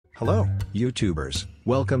Hello, YouTubers,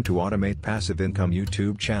 welcome to Automate Passive Income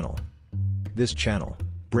YouTube channel. This channel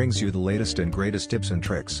brings you the latest and greatest tips and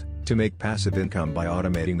tricks to make passive income by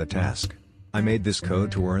automating the task. I made this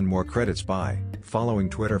code to earn more credits by following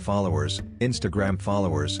Twitter followers, Instagram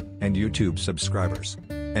followers, and YouTube subscribers.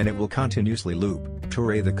 And it will continuously loop to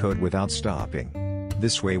array the code without stopping.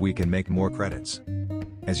 This way we can make more credits.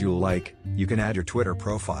 As you'll like, you can add your Twitter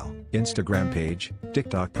profile, Instagram page,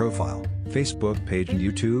 TikTok profile, Facebook page and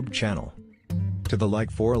YouTube channel to the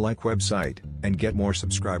Like4Like website, and get more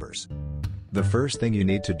subscribers. The first thing you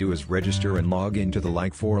need to do is register and log into the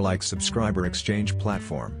Like4Like subscriber exchange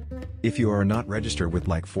platform. If you are not registered with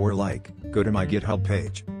Like4Like, go to my GitHub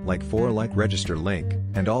page, Like4Like register link,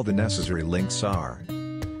 and all the necessary links are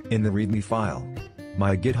in the README file.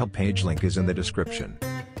 My GitHub page link is in the description.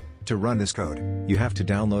 To run this code, you have to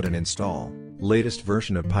download and install latest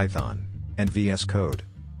version of Python and VS Code.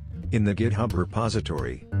 In the GitHub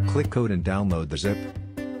repository, click Code and download the zip.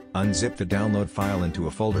 Unzip the download file into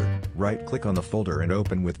a folder, right-click on the folder and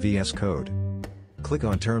open with VS Code. Click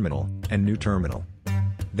on Terminal, and New Terminal.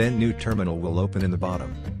 Then New Terminal will open in the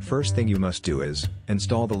bottom. First thing you must do is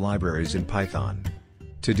install the libraries in Python.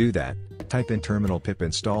 To do that, type in terminal pip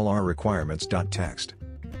install r requirements.txt.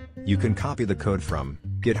 You can copy the code from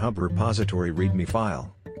GitHub repository README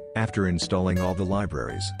file. After installing all the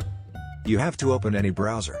libraries, you have to open any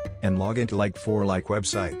browser and log into Like4Like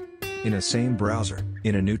website. In a same browser,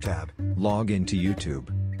 in a new tab, log into YouTube.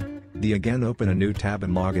 Again open a new tab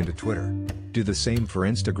and log into Twitter. Do the same for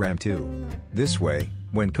Instagram too. This way,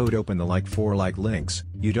 when code open the Like4Like links,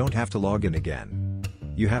 you don't have to log in again.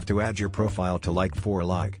 You have to add your profile to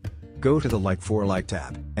Like4Like. Go to the Like4Like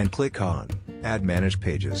tab, and click on Add Manage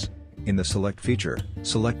Pages. In the Select feature,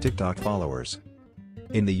 select TikTok followers.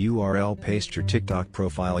 In the URL, paste your TikTok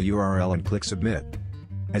profile URL and click Submit.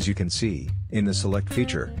 As you can see, in the Select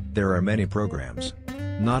feature, there are many programs.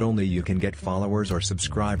 Not only you can get followers or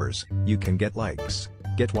subscribers, you can get likes,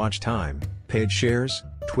 get watch time, page shares,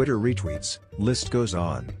 Twitter retweets, list goes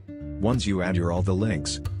on. Once you add all the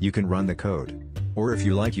links, you can run the code. Or if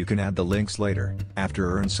you like, you can add the links later,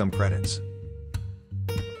 after earn some credits.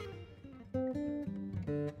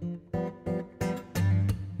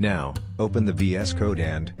 Now, open the VS Code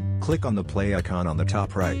and click on the play icon on the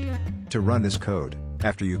top right. To run this code,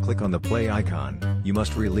 after you click on the play icon, you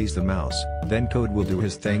must release the mouse, then code will do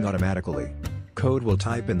his thing automatically. Code will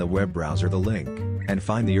type in the web browser the link, and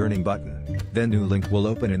find the earning button, then new link will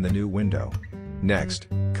open in the new window. Next,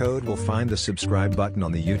 code will find the subscribe button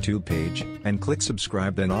on the YouTube page, and click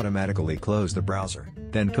subscribe, then automatically close the browser.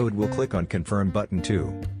 Then code will click on confirm button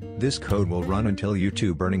too. This code will run until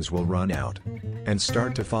YouTube earnings will run out. And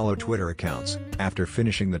start to follow Twitter accounts. After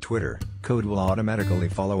finishing the Twitter, code will automatically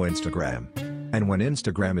follow Instagram. And when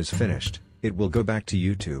Instagram is finished, it will go back to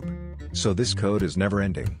YouTube. So this code is never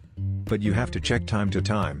ending. But you have to check time to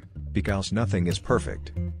time, because nothing is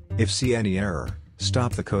perfect. If see any error,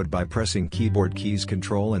 stop the code by pressing keyboard keys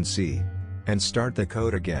Ctrl and C. And start the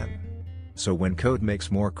code again. So when code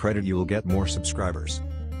makes more credit, you will get more subscribers.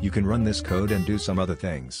 You can run this code and do some other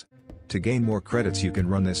things. To gain more credits, you can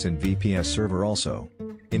run this in VPS server also.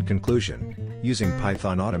 In conclusion, using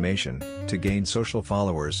Python automation to gain social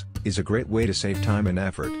followers is a great way to save time and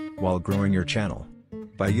effort while growing your channel.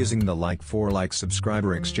 By using the Like4Like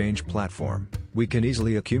subscriber exchange platform, we can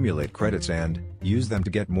easily accumulate credits and use them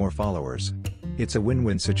to get more followers. It's a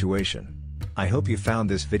win-win situation. I hope you found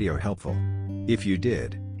this video helpful. If you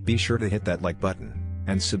did, be sure to hit that like button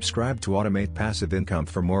and subscribe to Automate Passive Income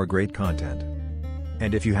for more great content.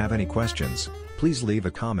 And if you have any questions, please leave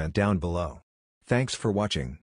a comment down below. Thanks for watching.